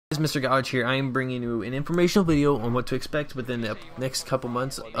MrErgology here. I am bringing you an informational video on what to expect within the next couple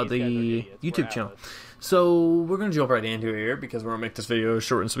months of the YouTube channel. So we're going to jump right into it here because we're going to make this video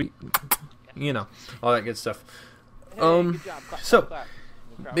short and sweet. You know, all that good stuff. So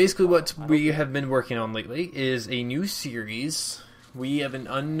basically what we have been working on lately is a new series. We have an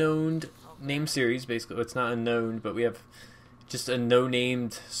unknown name series. Basically, it's not unknown, but we have just a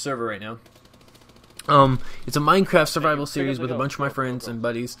no-named server right now. It's a Minecraft survival series with a bunch of my friends and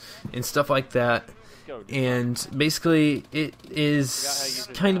buddies and stuff like that. And basically, it is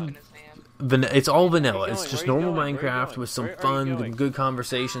kind of it's all vanilla. It's just normal Minecraft with some fun, good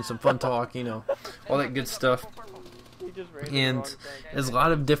conversation, some fun talk, you know, all that good stuff. And there's a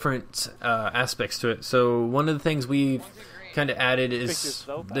lot of different aspects to it. So one of the things we've kind of added is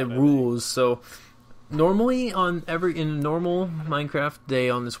the rules. So normally in a normal Minecraft day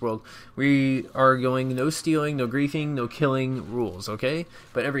on this world, we are going no stealing, no griefing, no killing rules, okay?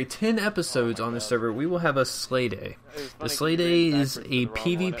 But every 10 episodes on the server, we will have a slay day. The slay day is a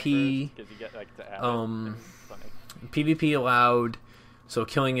PvP, PvP allowed, so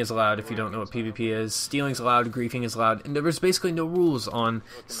killing is allowed if you don't know what PvP is, stealing is allowed, griefing is allowed, and there's basically no rules on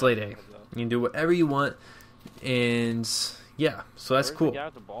slay day. You can do whatever you want, and yeah, so that's cool.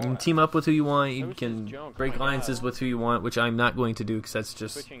 You can team up with who you want. You can break alliances with who you want, which I'm not going to do because that's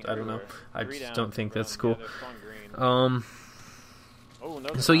just, I don't know. I just don't think that's cool.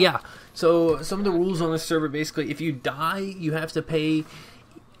 So yeah, so some of the rules on this server, basically, if you die, you have to pay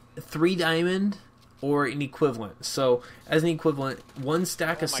 3 diamond or an equivalent. So as an equivalent, 1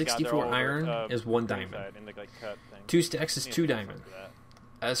 stack of 64 iron is 1 diamond. 2 stacks is 2 diamond.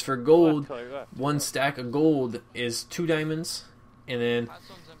 As for gold, 1 stack of gold is 2 diamonds, and then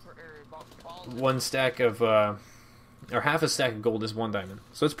 1 stack of, or half a stack of gold is 1 diamond.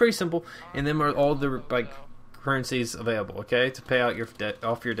 So it's pretty simple, and then are all the currencies available, okay, to pay out your debt,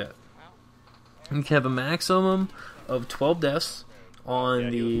 off your debt. You can have a maximum of 12 deaths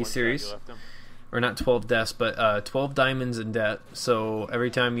on the series, or not 12 deaths, but 12 diamonds in debt. So every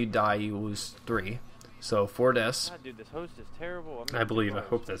time you die, you lose 3. So 4 deaths. God, dude, this host is terrible. I believe. I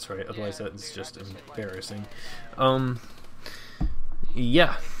hope that's right. Otherwise, that's just embarrassing.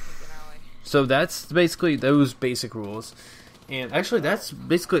 Yeah. So that's basically those basic rules, and actually, that's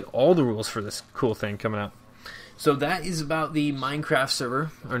basically all the rules for this cool thing coming out. So that is about the Minecraft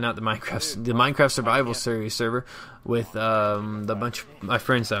server, or not the Minecraft Survival Series server with the bunch of my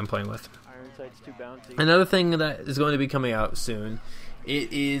friends that I'm playing with. Another thing that is going to be coming out soon.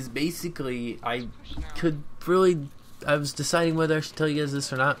 It is basically, I was deciding whether I should tell you guys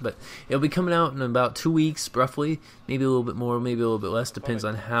this or not, but it'll be coming out in about 2 weeks, roughly. Maybe a little bit more, maybe a little bit less, depends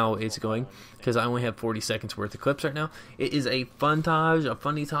on how it's going, because I only have 40 seconds worth of clips right now. It is a funtage, a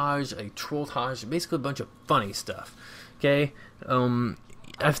funny-tage, a troll-tage, basically a bunch of funny stuff, okay?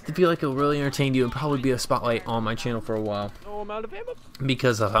 I feel like it'll really entertain you and probably be a spotlight on my channel for a while,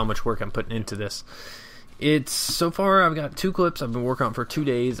 because of how much work I'm putting into this. So far I've got 2 clips I've been working on for 2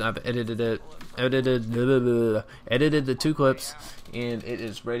 days. I've edited the 2 clips, and it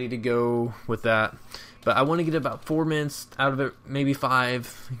is ready to go with that. But I want to get about 4 minutes out of it, maybe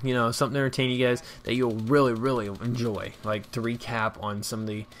 5, you know, something to entertain you guys that you'll really, really enjoy. Like to recap on some of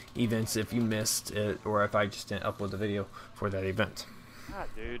the events if you missed it, or if I just didn't upload the video for that event. God,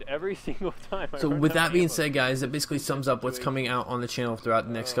 dude, every single time. So with that being said, guys, that basically sums up what's coming out on the channel throughout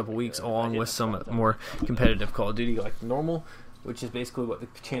the next couple weeks, along with some more competitive Call of Duty like normal, which is basically what the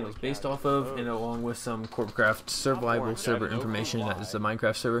channel is based off of, and along with some Corbacraft Survival server information, that is the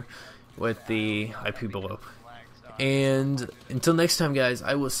Minecraft server, with the IP below. And until next time, guys,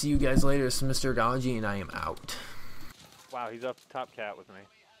 I will see you guys later. This is MrErgology, and I am out. Wow, he's up top cat with me.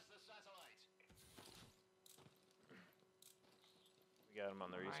 Got him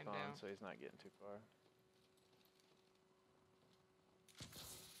on the respawn, so he's not getting too far.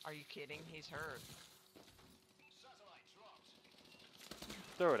 Are you kidding? He's hurt.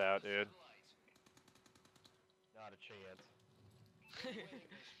 Throw it out, dude. Not a chance.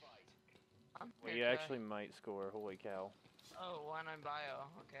 Well, you actually might score. Holy cow. Oh, 1 on bio.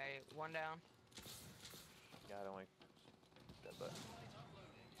 Okay, 1 down. God, only that button.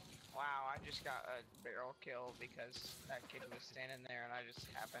 Wow, I just got a barrel kill because that kid was standing there and I just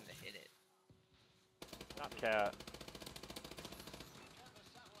happened to hit it. Not cat.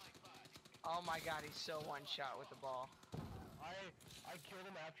 Oh my god, he's so one-shot with the ball. I killed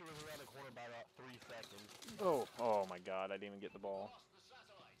him after he was around the corner by about 3 seconds. Oh my god, I didn't even get the ball.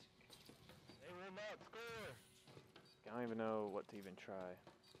 They will not score. I don't even know what to even try.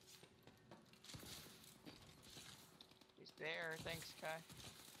 He's there, thanks, Kai.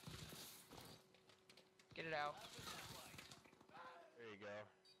 Get it out. There you go.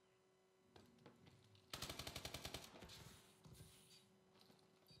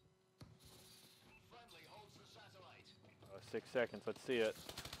 6 seconds. Let's see it.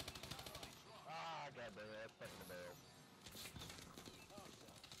 Ah, god damn it, that's stuck in the barrel.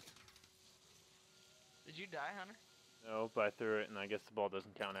 Did you die, Hunter? No, but I threw it, and I guess the ball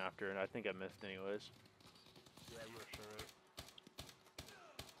doesn't count after, and I think I missed anyways. Yeah, you were sure.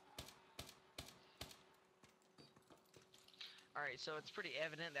 Alright, so it's pretty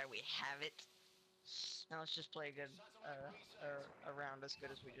evident that we have it. Now let's just play a good, a round as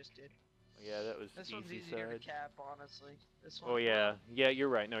good as we just did. Yeah, that was This easy one's easier to side. cap, honestly. This one. Oh yeah, yeah, you're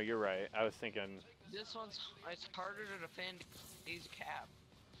right. No, you're right. I was thinking. This one's it's harder to defend. Easy cap,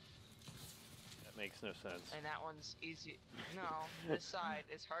 That makes no sense. and that one's easy. No, this side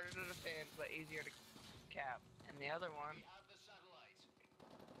is harder to defend but easier to cap, and the other one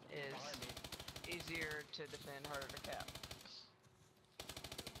is easier to defend, harder to cap.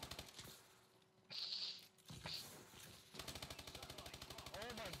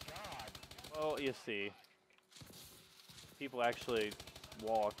 Oh my god! Well, you see, people actually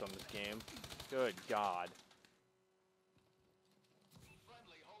walked on this game. Good God.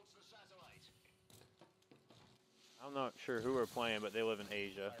 I'm not sure who we're playing, but they live in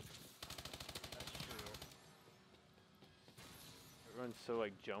Asia. That's true. Everyone's so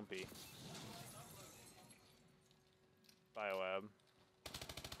like jumpy. Biolab.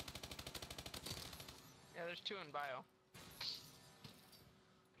 Yeah, there's two in bio.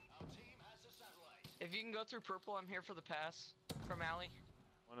 If you can go through purple, I'm here for the pass from Alley.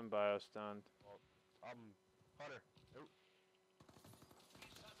 One in bio stunned. Hunter. Oh.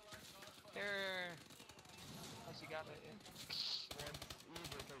 There. Unless you got it. Yeah. Well,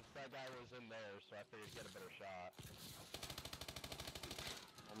 it's easier because that guy was in there, so I figured he'd get a better shot.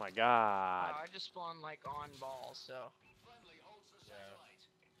 Oh my God. I just spawned like on ball, so. Yeah.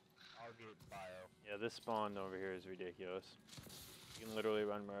 I'll get bio. Yeah, this spawn over here is ridiculous. You can literally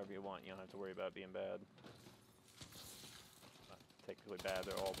run wherever you want. You don't have to worry about being bad. Not technically bad.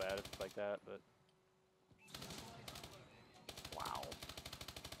 They're all bad if it's like that, but. Wow.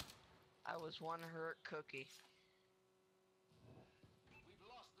 I was one hurt cookie.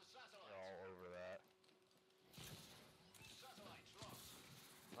 You're all over that.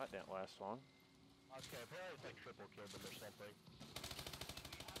 That didn't last long. Okay, apparently it's like triple killed them or something.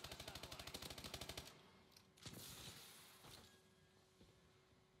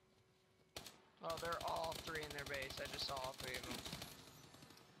 Oh, they're all three in their base. I just saw all three of them.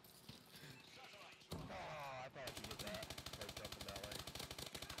 Oh, I thought I could get that. Like jumping that way.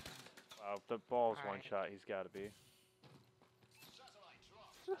 Wow, if the ball's one Alright. shot, he's got to be.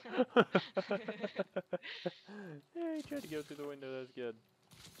 Yeah, he tried to go through the window. That's good.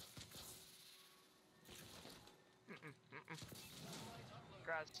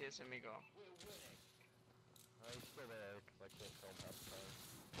 Gracias, amigo. He's still there, because I can't kill him half the time.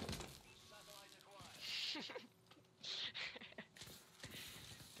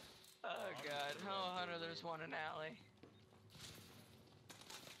 Oh god. Oh, Hunter, there's one in alley.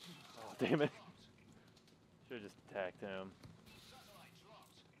 Oh, damn it. Should've just attacked him.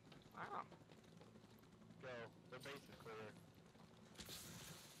 Wow. Go. Their base is clear.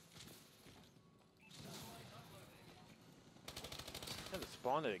 Yeah, the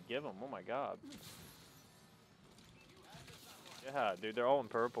spawn did it give him. Oh my God. Yeah, dude, they're all in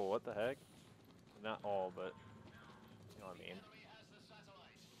purple. What the heck? Not all, but you know what I mean.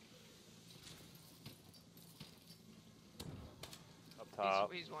 Up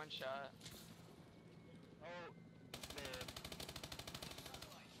top. He's one shot. Oh, man.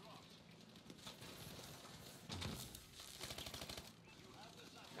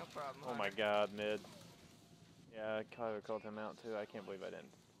 No problem. Oh my Hunter. God, mid. Yeah, I called him out too. I can't believe I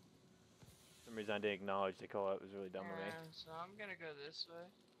didn't. For some reason I didn't acknowledge the call out. It was really dumb of me. So I'm gonna go this way.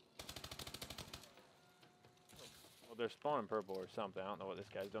 Well, they're spawning purple or something. I don't know what this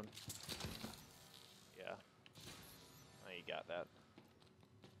guy's doing. Yeah. Oh, you got that.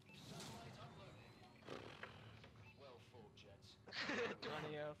 Well full jets.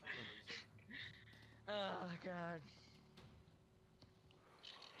 20 up. Oh god.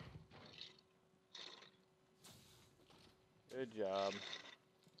 Good job.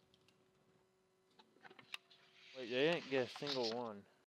 Wait, they didn't get a single one.